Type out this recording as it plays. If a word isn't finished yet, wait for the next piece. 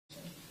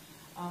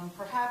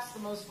perhaps the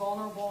most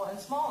vulnerable and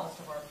smallest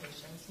of our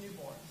patients,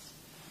 newborns.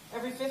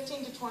 Every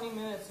 15 to 20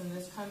 minutes in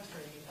this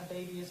country, a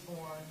baby is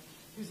born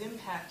who's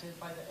impacted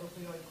by the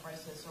opioid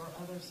crisis or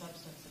other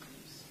substance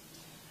abuse.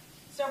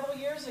 Several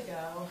years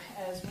ago,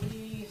 as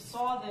we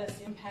saw this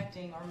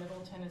impacting our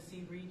Middle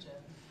Tennessee region,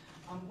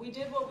 we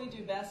did what we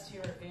do best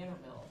here at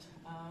Vanderbilt.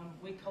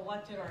 We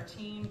collected our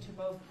team to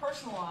both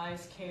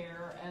personalize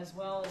care as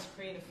well as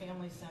create a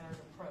family-centered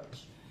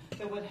approach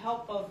that would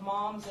help both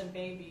moms and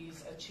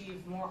babies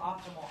achieve more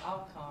optimal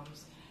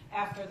outcomes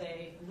after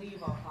they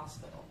leave our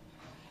hospital.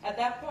 At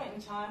that point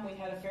in time, we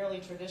had a fairly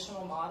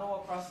traditional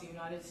model across the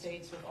United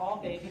States with all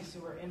babies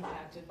who were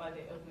impacted by the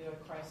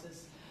opioid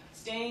crisis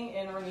staying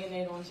in our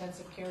neonatal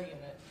intensive care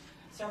unit.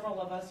 Several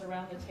of us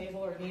around the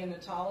table are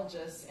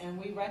neonatologists, and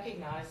we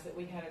recognized that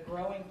we had a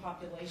growing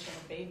population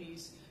of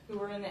babies who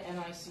were in the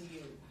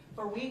NICU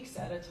for weeks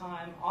at a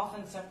time,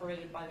 often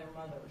separated by their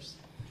mothers.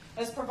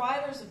 As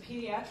providers of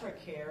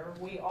pediatric care,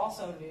 we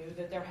also knew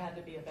that there had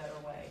to be a better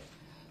way.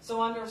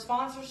 So under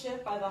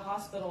sponsorship by the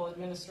hospital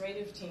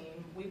administrative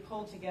team, we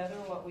pulled together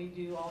what we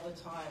do all the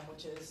time,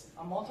 which is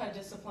a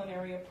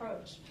multidisciplinary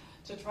approach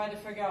to try to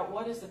figure out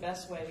what is the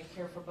best way to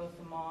care for both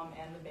the mom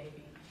and the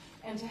baby,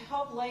 and to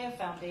help lay a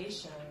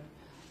foundation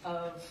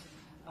of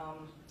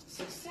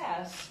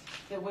success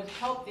that would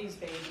help these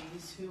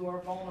babies who are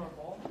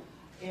vulnerable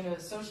in a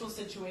social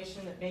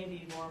situation that may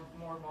be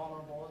more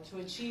vulnerable to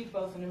achieve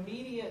both an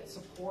immediate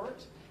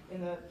support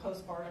in the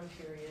postpartum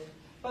period,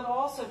 but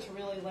also to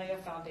really lay a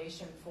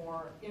foundation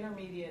for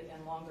intermediate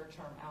and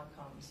longer-term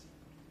outcomes.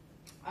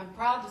 I'm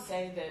proud to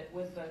say that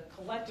with the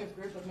collective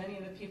group of many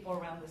of the people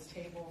around this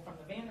table from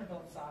the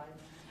Vanderbilt side,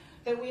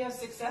 that we have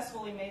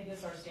successfully made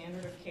this our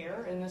standard of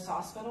care in this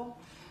hospital.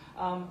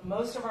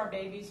 Most of our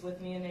babies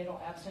with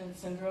neonatal abstinence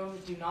syndrome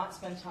do not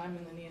spend time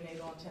in the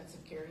neonatal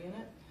intensive care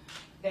unit.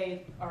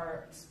 They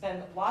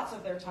spend lots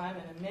of their time,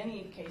 and in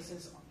many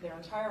cases, their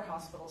entire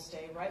hospital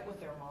stay right with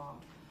their mom.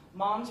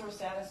 Moms are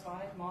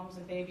satisfied. Moms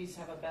and babies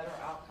have a better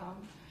outcome.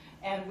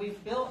 And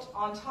we've built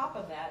on top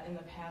of that in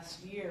the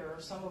past year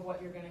some of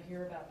what you're going to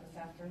hear about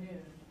this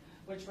afternoon,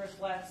 which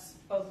reflects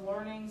both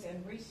learnings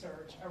and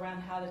research around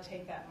how to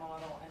take that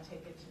model and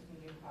take it to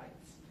new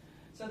heights.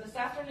 So this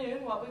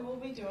afternoon, what we will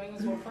be doing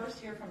is we'll first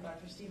hear from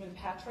Dr. Stephen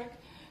Patrick,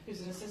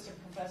 who's an assistant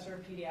professor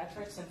of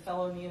pediatrics and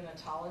fellow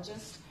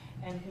neonatologist,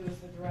 and who is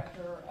the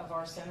director of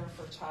our Center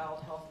for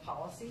Child Health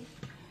Policy.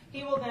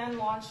 He will then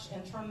launch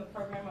and turn the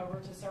program over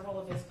to several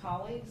of his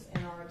colleagues.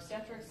 In our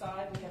obstetric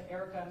side, we have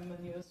Erica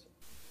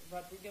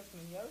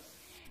Rodriguez-Munoz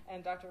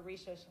and Dr.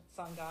 Risha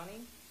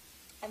Sangani.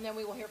 And then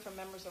we will hear from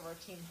members of our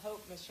Team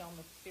Hope, Michelle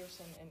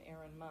McPherson and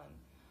Aaron Munn.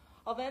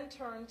 I'll then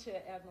turn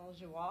to Admiral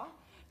Joie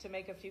to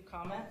make a few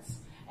comments.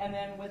 And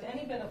then with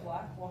any bit of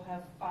luck, we'll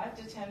have 5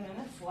 to 10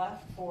 minutes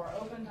left for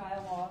open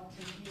dialogue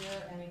to hear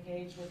and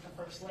engage with the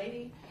First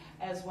Lady,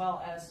 as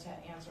well as to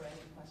answer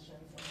any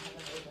questions and have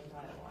an open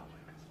dialogue.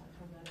 So I'll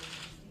turn that over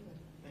to Stephen.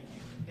 Thank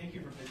you. Thank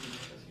you for visiting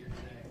with us here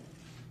today.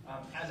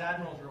 As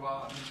Admiral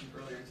Joie mentioned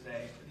earlier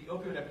today, the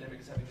opioid epidemic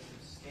is having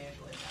a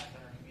substantial impact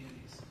on our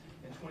communities.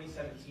 In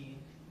 2017,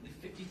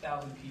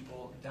 50,000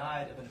 people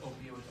died of an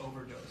opioid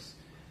overdose.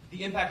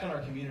 The impact on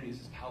our communities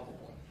is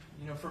palpable.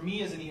 You know, for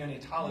me as a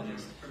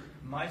neonatologist,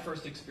 my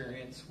first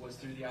experience was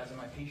through the eyes of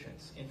my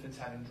patients, infants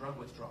having drug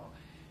withdrawal.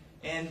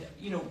 And,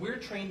 you know, we're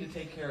trained to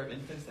take care of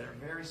infants that are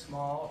very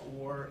small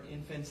or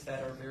infants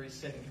that are very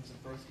sick in terms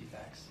of birth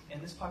defects.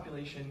 And this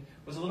population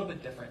was a little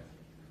bit different.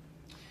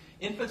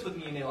 Infants with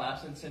neonatal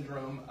abstinence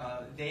syndrome,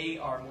 they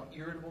are more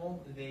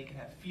irritable, they can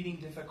have feeding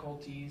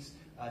difficulties,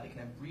 they can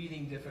have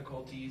breathing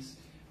difficulties.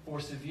 For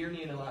severe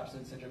neonatal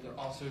abstinence syndrome, they're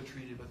also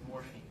treated with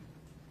morphine.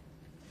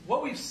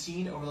 What we've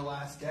seen over the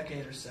last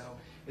decade or so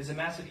is a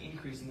massive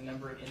increase in the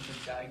number of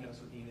infants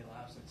diagnosed with neonatal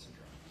abstinence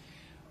syndrome.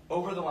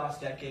 Over the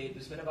last decade,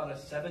 there's been about a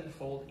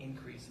 7-fold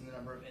increase in the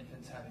number of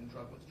infants having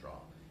drug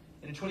withdrawal.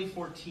 And in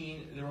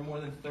 2014, there were more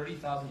than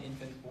 30,000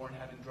 infants born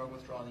having drug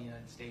withdrawal in the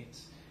United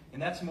States.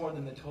 And that's more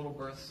than the total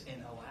births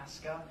in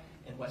Alaska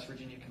and West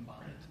Virginia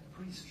combined. A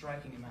pretty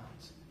striking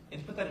amount. And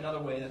to put that another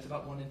way, that's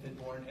about 1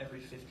 infant born every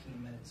 15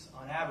 minutes,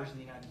 on average in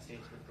the United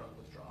States with drug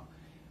withdrawal.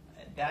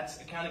 That's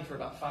accounting for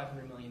about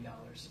 $500 million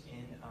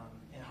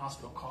in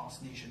hospital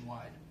costs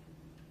nationwide.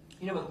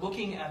 You know, but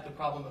looking at the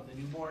problem of the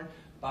newborn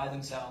by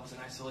themselves in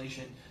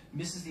isolation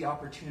misses the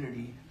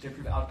opportunity to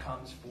improve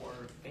outcomes for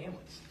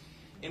families.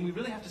 And we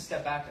really have to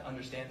step back to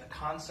understand the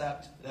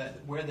concept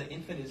that where the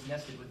infant is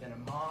nested within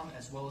a mom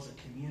as well as a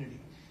community.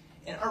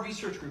 And our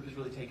research group has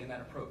really taken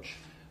that approach.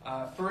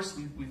 First,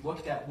 we've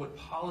looked at what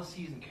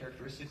policies and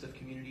characteristics of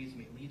communities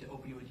may lead to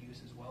opioid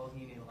use as well as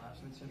neonatal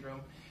abstinence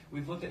syndrome.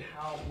 We've looked at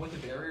what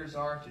the barriers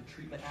are to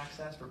treatment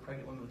access for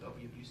pregnant women with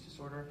opioid use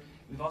disorder.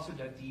 We've also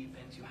dug deep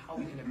into how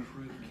we can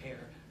improve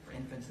care for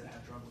infants that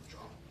have drug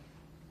withdrawal.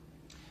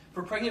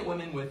 For pregnant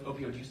women with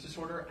opioid use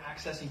disorder,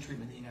 accessing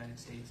treatment in the United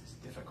States is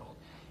difficult.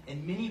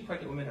 And many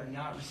pregnant women are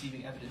not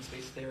receiving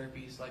evidence-based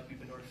therapies like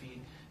buprenorphine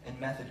and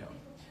methadone,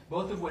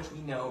 both of which we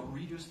know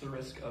reduce the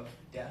risk of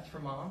death for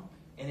mom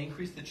and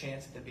increase the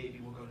chance that the baby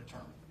will go to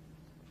term.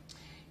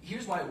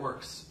 Here's why it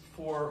works.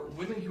 for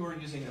women who are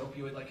using an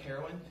opioid like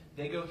heroin,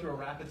 they go through a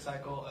rapid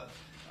cycle of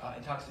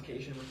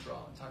intoxication,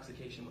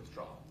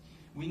 withdrawal.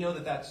 We know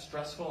that that's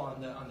stressful on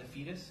the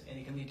fetus, and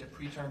it can lead to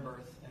preterm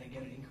birth, and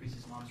again, it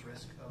increases mom's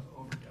risk of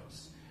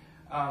overdose.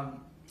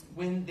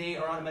 When they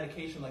are on a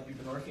medication like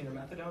buprenorphine or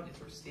methadone, it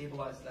sort of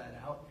stabilizes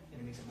that out, and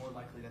it makes it more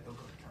likely that they'll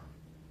go to term.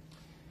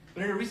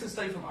 But in a recent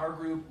study from our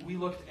group, we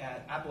looked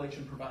at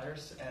Appalachian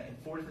providers in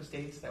 4 different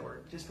states that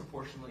were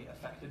disproportionately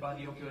affected by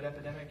the opioid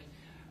epidemic.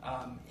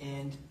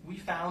 And we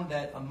found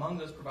that among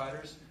those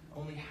providers,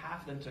 only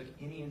half of them took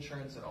any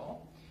insurance at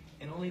all,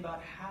 and only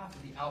about half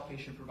of the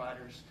outpatient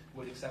providers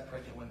would accept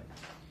pregnant women.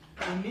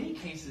 In many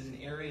cases, in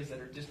areas that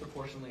are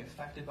disproportionately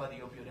affected by the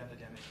opioid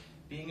epidemic,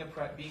 being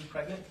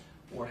pregnant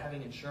or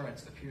having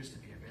insurance appears to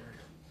be a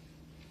barrier.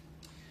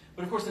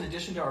 But of course, in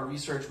addition to our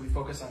research, we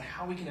focus on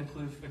how we can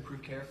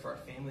improve care for our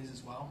families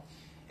as well.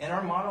 And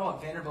our model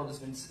at Vanderbilt has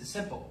been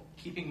simple.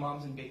 Keeping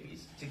moms and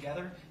babies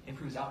together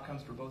improves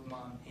outcomes for both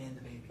mom and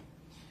the baby.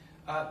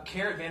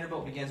 Care at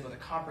Vanderbilt begins with a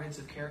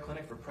comprehensive care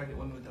clinic for pregnant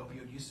women with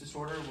opioid use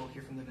disorder. We'll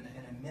hear from them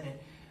in a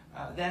minute.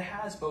 That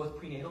has both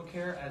prenatal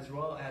care as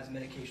well as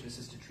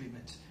medication-assisted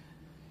treatment.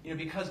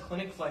 Because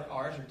clinics like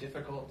ours are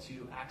difficult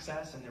to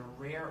access and they're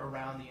rare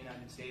around the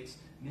United States,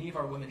 many of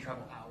our women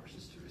travel hours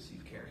just to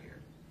receive care here.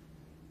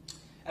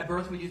 At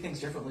birth, we do things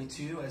differently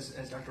too,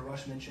 as Dr.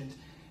 Rush mentioned.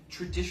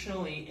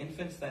 Traditionally,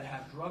 infants that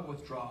have drug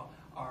withdrawal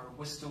are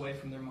whisked away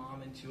from their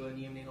mom into a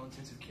neonatal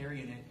intensive care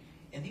unit.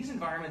 And these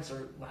environments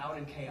are loud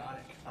and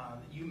chaotic.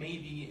 You may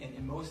be,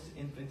 in most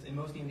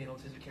neonatal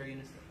intensive care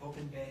units, the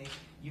open bay.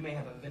 You may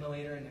have a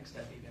ventilator next to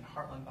that baby and a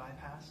heart-lung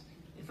bypass.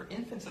 And for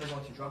infants that are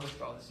going through drug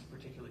withdrawal, this is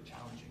particularly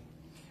challenging.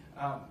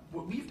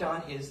 What we've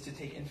done is to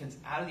take infants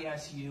out of the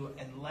ICU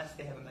unless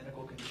they have a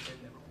medical condition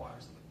that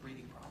requires them with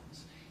breathing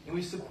problems. And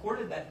we've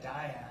supported that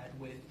dyad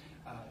with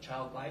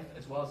child life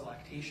as well as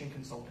lactation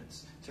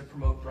consultants to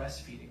promote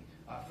breastfeeding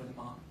for the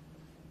mom.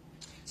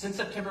 Since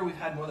September, we've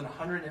had more than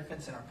 100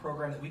 infants in our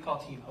program that we call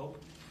Team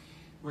Hope.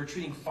 We're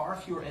treating far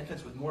fewer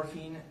infants with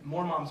morphine.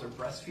 More moms are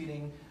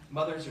breastfeeding.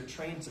 Mothers are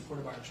trained and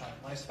supported by our child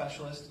life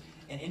specialist.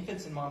 And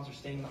infants and moms are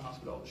staying in the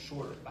hospital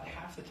shorter, about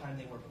half the time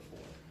they were before.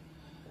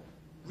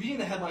 Reading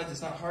the headlines,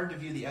 it's not hard to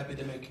view the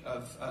epidemic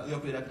of the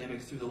opioid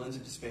epidemic through the lens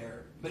of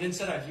despair. But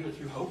instead, I view it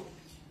through hope.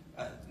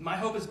 My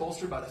hope is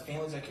bolstered by the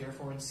families I care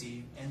for and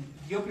see. And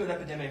the opioid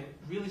epidemic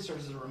really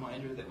serves as a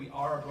reminder that we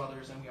are our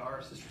brothers and we are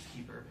our sister's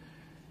keeper.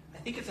 I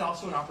think it's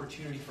also an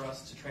opportunity for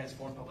us to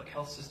transform public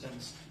health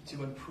systems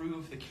to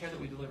improve the care that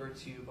we deliver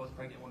to both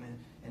pregnant women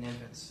and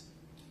infants.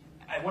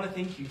 I want to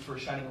thank you for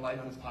shining a light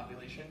on this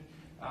population.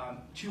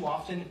 Too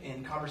often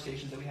in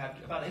conversations that we have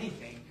about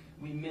anything,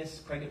 we miss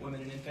pregnant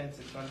women and infants,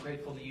 and so I'm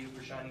grateful to you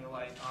for shining a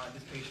light on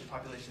this patient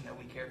population that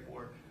we care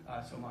for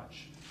so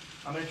much.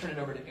 I'm going to turn it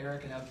over to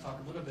Eric and have to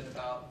talk a little bit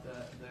about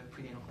the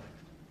prenatal clinic.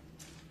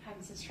 Hi,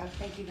 Mrs. Truck.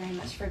 Thank you very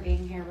much for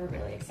being here. We're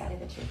really excited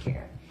that you're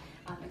here.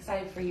 I'm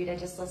excited for you to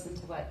just listen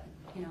to what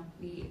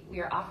we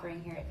are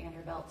offering here at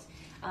Vanderbilt.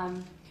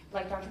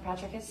 Like Dr.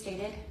 Patrick has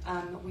stated,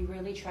 we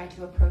really try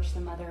to approach the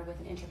mother with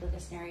an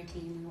interdisciplinary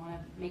team. We want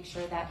to make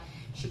sure that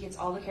she gets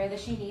all the care that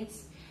she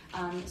needs.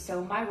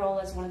 So my role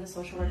as one of the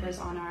social workers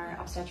on our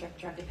obstetric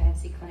drug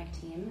dependency clinic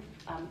team,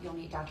 you'll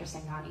meet Dr.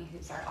 Sangani,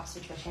 who's our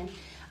obstetrician.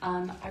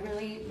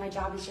 My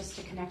job is just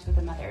to connect with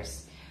the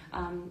mothers,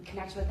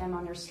 connect with them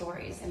on their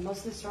stories. And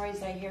most of the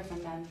stories I hear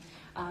from them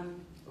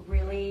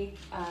really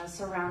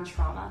surround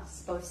trauma,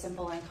 both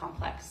simple and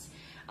complex.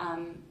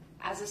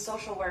 As a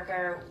social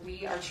worker,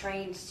 we are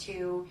trained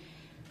to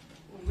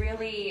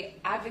really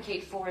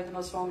advocate for the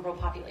most vulnerable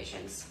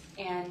populations,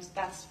 and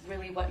that's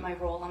really what my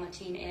role on the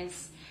team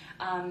is.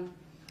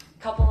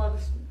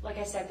 Like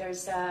I said,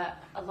 there's a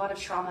lot of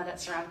trauma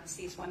that surrounds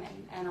these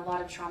women, and a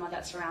lot of trauma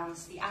that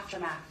surrounds the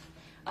aftermath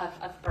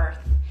of birth.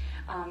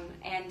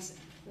 And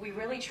we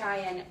really try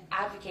and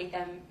advocate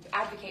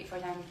for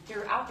them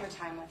throughout their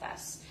time with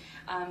us.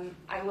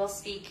 I will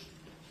speak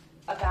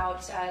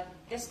about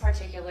this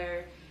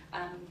particular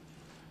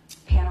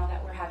panel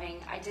that we're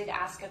having. I did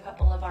ask a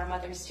couple of our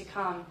mothers to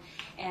come,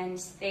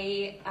 and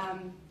they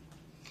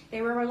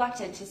were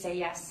reluctant to say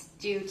yes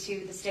due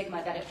to the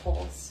stigma that it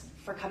holds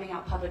for coming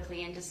out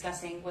publicly and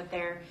discussing what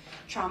their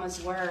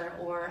traumas were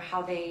or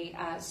how they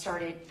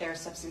started their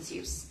substance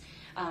use.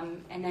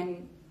 And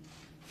then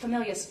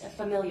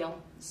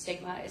familial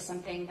stigma is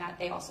something that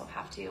they also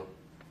have to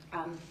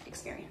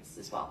experience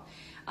as well.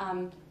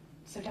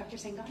 So Dr.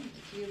 Sangani,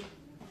 did you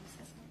want to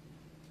discuss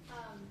that?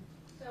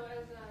 So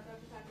as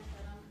Dr. Patrick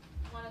said,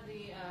 I'm one of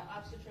the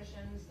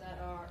obstetricians that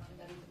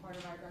is a part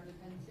of our drug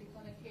dependency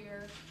clinic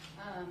here.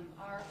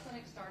 Our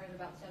clinic started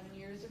about 7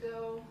 years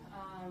ago,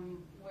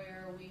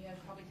 where we have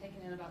probably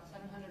taken in about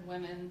 700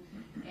 women,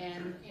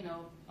 and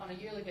on a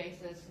yearly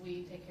basis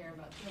we take care of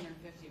about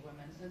 250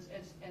 women. So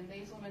and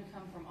these women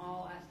come from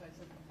all aspects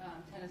of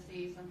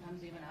Tennessee,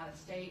 sometimes even out of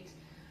state,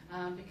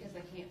 because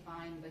they can't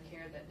find the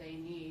care that they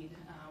need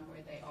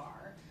where they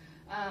are.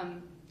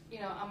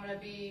 I'm going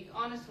to be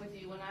honest with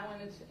you. When I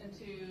went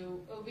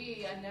into OB,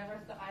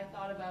 I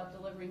thought about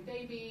delivering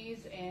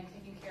babies and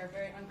taking care of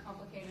very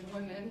uncomplicated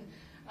women.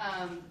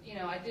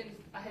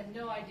 I had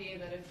no idea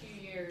that a few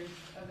years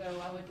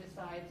ago I would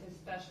decide to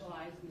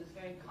specialize in this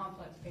very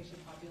complex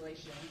patient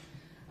population.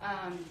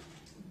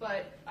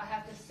 But I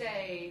have to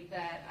say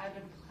that I've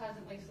been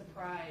pleasantly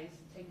surprised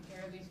taking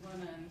care of these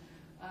women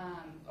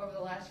over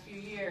the last few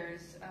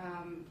years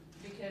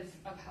because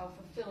of how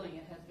fulfilling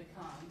it has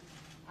become.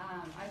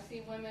 I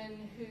see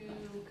women who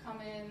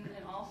come in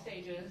all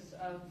stages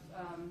of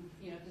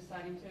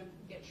deciding to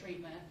get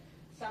treatment.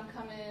 Some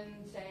come in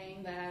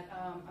saying that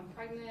I'm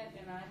pregnant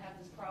and I have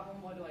this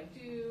problem, what do I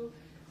do?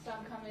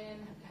 Some come in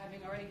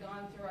having already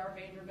gone through our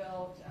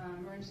Vanderbilt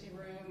emergency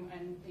room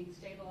and being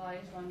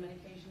stabilized on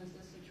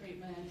medication-assisted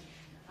treatment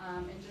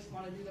and just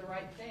want to do the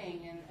right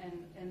thing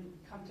and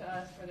come to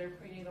us for their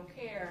prenatal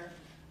care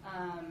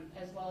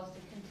as well as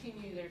to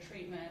continue their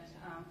treatment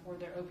for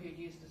their opioid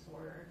use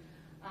disorder.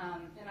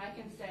 And I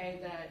can say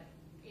that,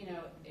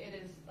 it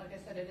is, like I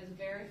said, it is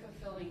very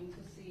fulfilling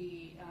to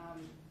see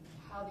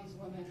how these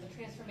women, the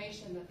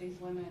transformation that these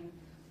women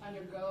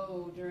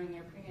undergo during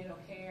their prenatal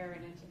care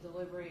and into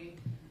delivery,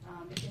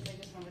 because they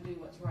just want to do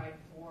what's right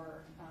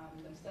for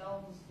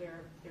themselves,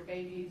 their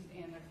babies,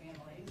 and their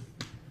families.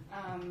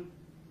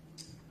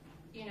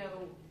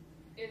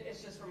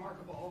 It's just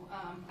remarkable.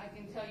 I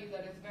can tell you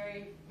that it's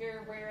very,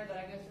 very rare that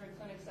I go through a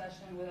clinic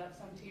session without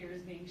some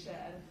tears being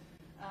shed.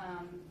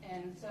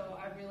 And so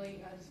I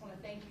just want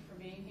to thank you for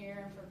being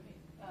here and for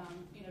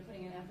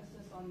putting an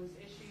emphasis on this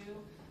issue.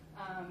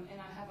 And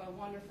I have a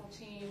wonderful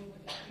team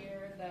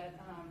here that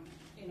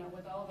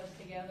with all of us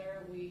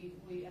together, I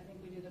think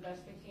we do the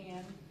best we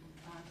can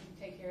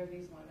to take care of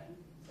these women.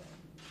 So.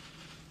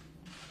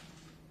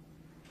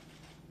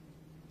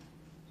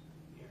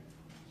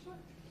 Sure.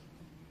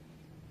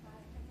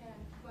 Again,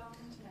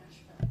 welcome to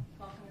Nashville.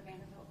 Welcome to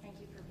Vanderbilt. Thank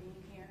you for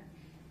being here.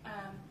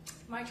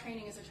 My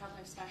training as a child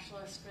life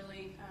specialist,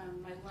 really,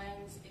 my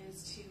lens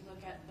is to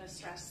look at the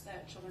stress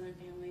that children and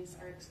families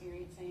are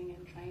experiencing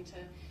and trying to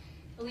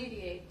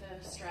alleviate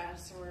the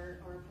stress or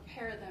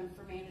prepare them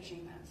for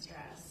managing that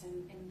stress.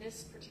 And in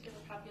this particular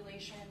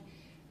population,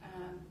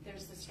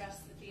 there's the stress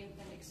that the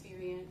infant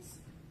experience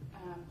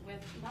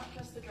with not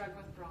just the drug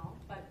withdrawal,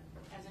 but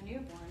as a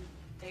newborn,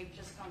 they've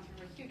just gone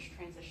through a huge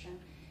transition.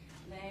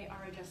 They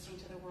are adjusting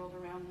to the world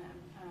around them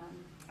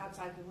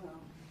outside the womb.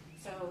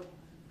 So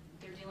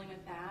they're dealing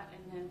with that,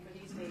 and then for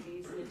these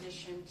babies, in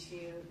addition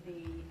to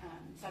the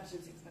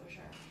substance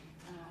exposure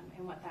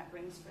and what that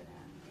brings for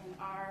them. In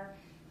our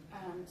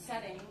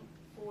setting,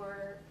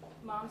 for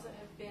moms that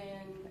have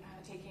been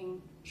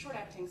taking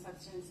short-acting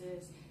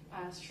substances,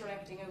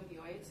 short-acting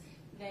opioids,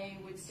 they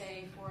would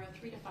stay for a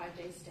 3 to 5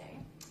 day stay.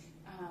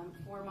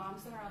 For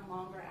moms that are on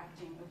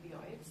longer-acting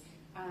opioids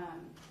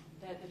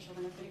that the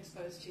children have been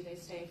exposed to, they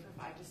stay for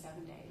 5 to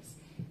 7 days.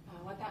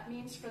 What that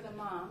means for the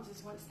moms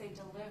is once they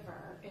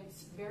deliver,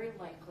 it's very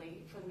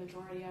likely for the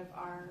majority of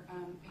our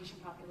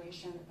patient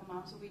population that the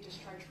moms will be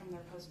discharged from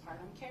their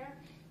postpartum care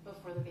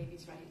before the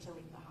baby's ready to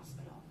leave the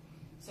hospital.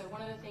 So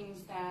one of the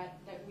things that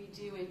we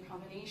do in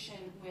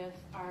combination with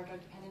our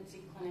drug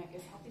dependency clinic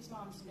is help these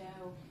moms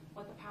know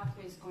what the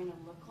pathway is going to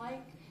look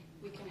like.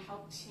 We can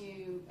help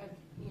to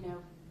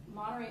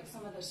moderate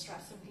some of the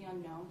stress of the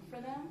unknown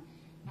for them.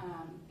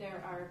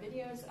 There are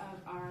videos of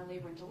our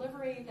labor and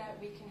delivery that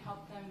we can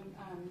help them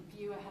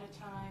view ahead of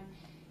time.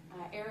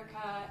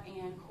 Erica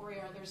and Corey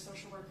are their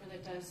social worker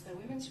that does the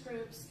women's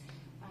groups.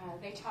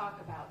 They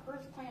talk about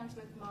birth plans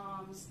with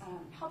moms,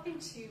 helping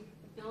to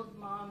build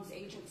moms'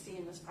 agency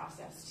in this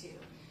process too,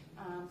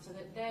 so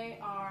that they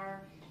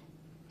are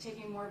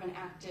taking more of an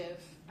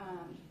active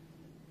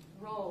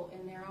role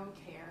in their own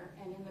care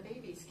and in the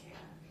baby's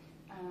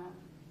care.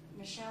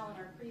 Michelle in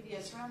our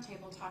previous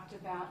roundtable talked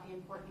about the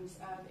importance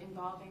of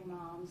involving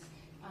moms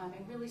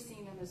and really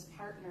seeing them as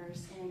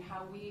partners in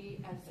how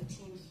we as a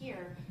team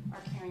here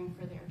are caring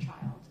for their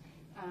child.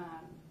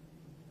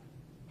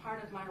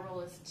 Part of my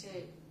role is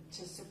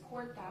to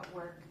support that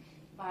work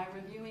by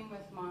reviewing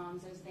with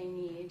moms as they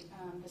need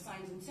the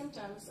signs and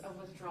symptoms of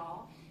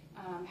withdrawal,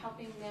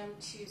 helping them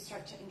to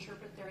start to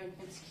interpret their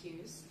infant's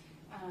cues,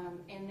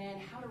 and then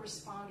how to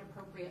respond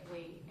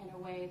appropriately in a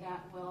way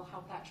that will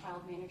help that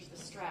child manage the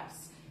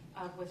stress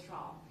of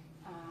withdrawal,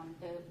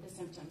 the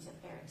symptoms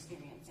that they're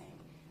experiencing.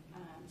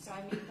 So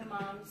I meet the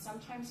moms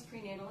sometimes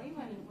prenatally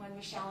when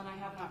Michelle and I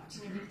have an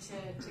opportunity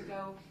to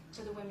go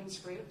to the women's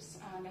groups,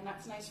 and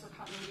that's nice for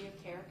continuity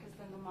of care because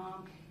then the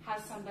mom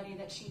has somebody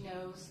that she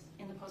knows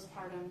in the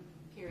postpartum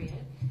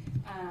period,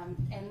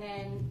 and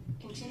then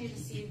continue to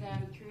see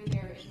them through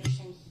their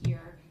admission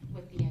here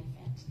with the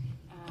infant.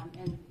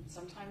 And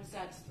sometimes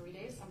that's 3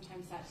 days,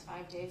 sometimes that's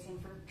 5 days, and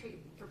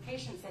for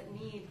patients that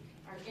need,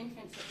 or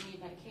infants that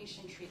need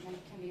medication treatment,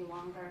 it can be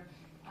longer,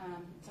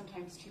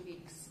 sometimes 2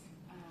 weeks,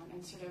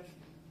 and sort of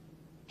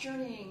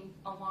journeying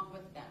along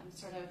with them,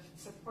 sort of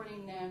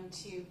supporting them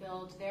to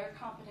build their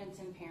competence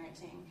in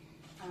parenting,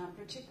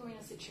 particularly in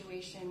a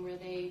situation where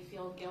they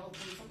feel guilt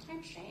and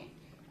sometimes shame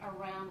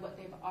around what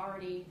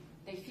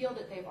they feel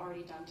that they've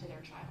already done to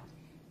their child.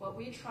 What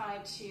we try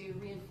to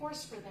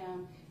reinforce for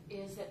them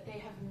is that they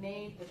have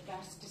made the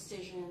best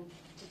decision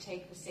to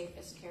take the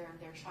safest care of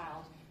their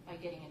child by by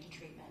getting into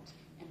treatment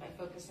and by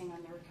focusing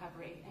on their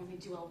recovery. And we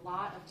do a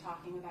lot of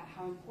talking about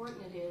how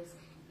important it is,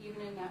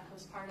 even in that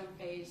postpartum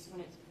phase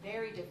when it's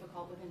very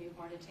difficult with a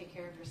newborn to take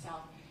care of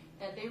yourself,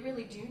 that they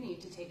really do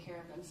need to take care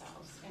of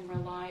themselves and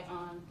rely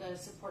on the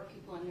support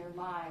people in their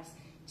lives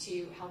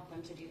to help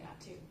them to do that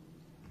too.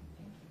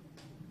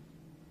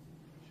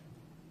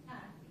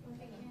 Hi,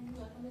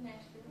 welcome to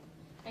Nashville.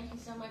 Thank you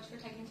so much for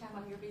taking time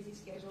out of your busy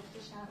schedule to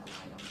shine a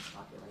light on this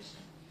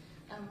population.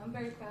 I'm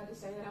very proud to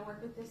say that I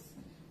work with this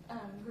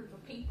group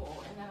of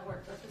people, and that I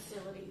work for a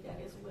facility that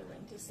is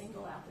willing to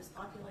single out this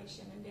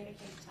population and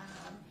dedicate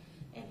time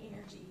and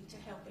energy to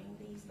helping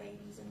these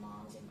babies and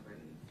moms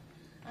improve.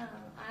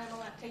 I'm a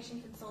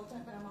lactation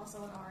consultant, but I'm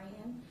also an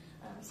RN,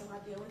 so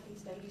I deal with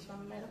these babies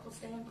from a medical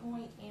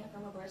standpoint and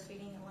from a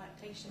breastfeeding and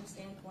lactation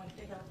standpoint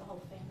to help the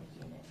whole family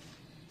unit.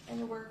 And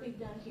the work we've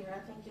done here,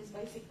 I think, is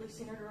basically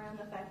centered around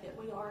the fact that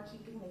we are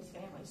keeping these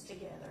families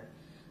together,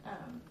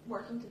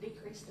 working to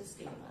decrease the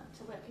stigma,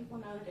 to let people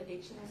know that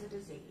addiction is a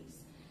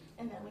disease,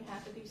 and that we have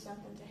to do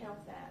something to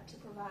help that, to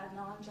provide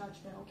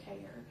non-judgmental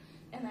care.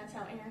 And that's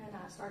how Erin and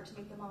I start to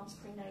meet the moms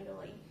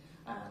prenatally,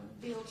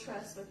 build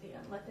trust with them,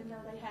 let them know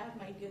they have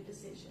made good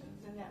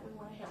decisions, and that we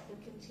want to help them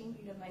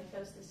continue to make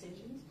those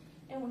decisions.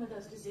 And one of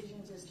those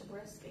decisions is to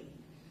breastfeed.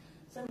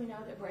 So we know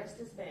that breast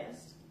is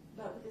best,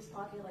 but with this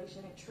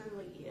population, it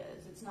truly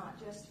is. It's not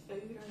just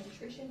food or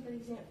nutrition for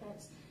these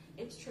infants,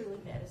 it's truly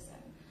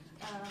medicine.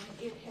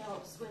 It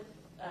helps with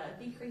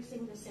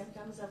decreasing the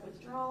symptoms of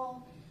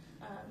withdrawal.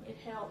 It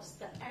helps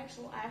the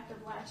actual act of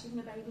latching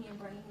the baby and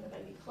bringing the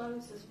baby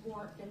close as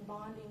warmth and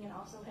bonding, and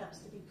also helps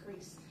to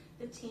decrease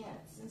the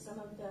tense and some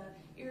of the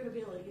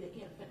irritability that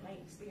the infant may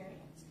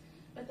experience.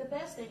 But the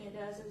best thing it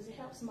does is it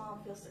helps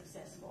mom feel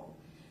successful.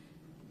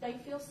 They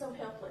feel so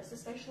helpless,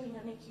 especially in a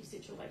NICU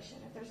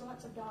situation. If there's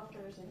lots of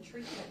doctors and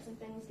treatments and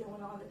things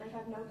going on that they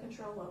have no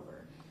control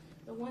over,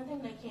 the one thing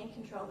they can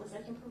control is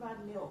they can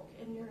provide milk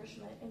and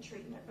nourishment and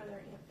treatment for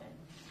their infant.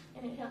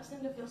 And it helps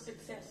them to feel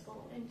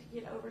successful and to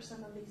get over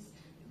some of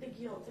the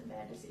guilt and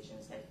bad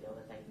decisions they feel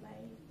that they've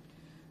made.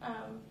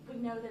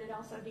 We know that it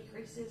also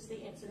decreases the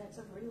incidence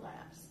of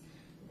relapse.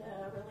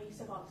 The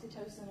release of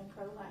oxytocin and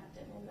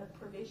prolactin and the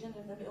provision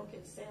of the milk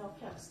itself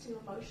helps to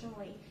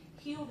emotionally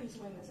heal these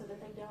women so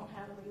that they don't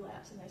have a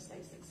relapse and they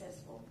stay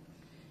successful.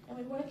 And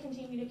we want to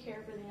continue to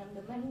care for them.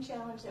 The main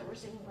challenge that we're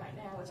seeing right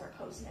now is our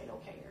postnatal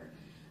care.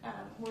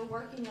 We're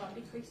working on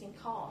decreasing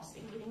costs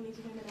and getting these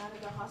women out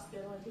of the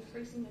hospital and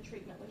decreasing the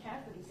treatment we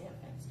have for these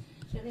infants.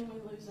 But then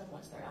we lose them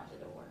once they're out the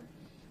door.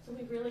 So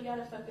we've really got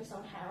to focus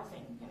on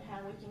housing and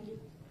how we can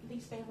get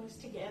these families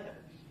together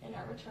and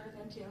not return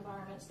them to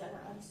environments that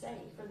are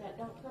unsafe or that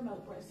don't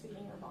promote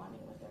breastfeeding or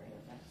bonding with their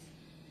infants.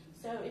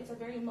 So it's a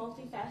very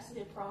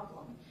multifaceted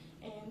problem.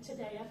 And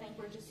today I think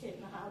we're just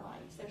hitting the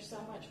highlights. There's so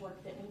much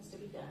work that needs to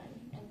be done.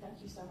 And thank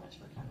you so much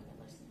for coming and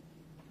listening.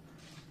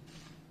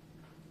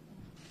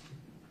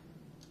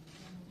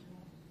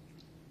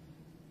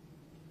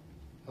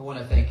 I want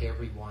to thank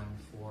everyone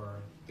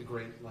for the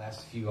great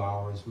last few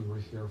hours. We were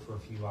here for a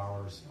few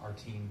hours, our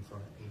team from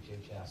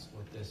HHS,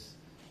 with this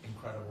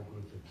incredible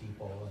group of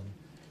people. And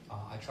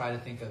I try to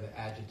think of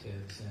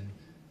adjectives, and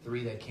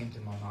three that came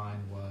to my mind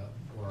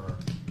were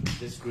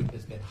this group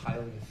has been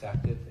highly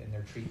effective in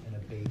their treatment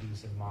of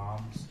babies and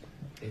moms.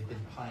 They've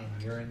been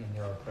pioneering in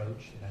their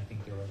approach, and I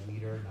think they're a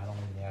leader, not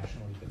only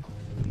nationally, but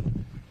globally.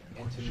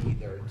 And to me,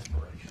 they're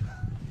inspirational.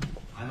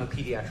 I'm a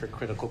pediatric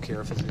critical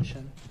care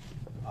physician.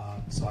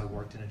 So I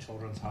worked in a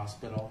children's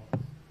hospital.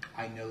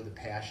 I know the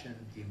passion,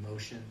 the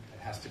emotion that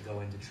has to go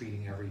into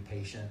treating every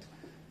patient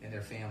and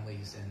their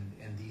families,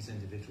 and these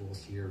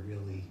individuals here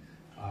really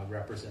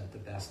represent the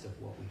best of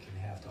what we can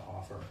have to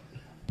offer.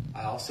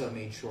 I also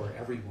made sure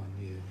everyone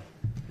knew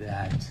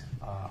that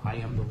I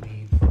am the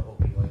lead for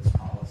opioids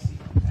policy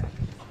at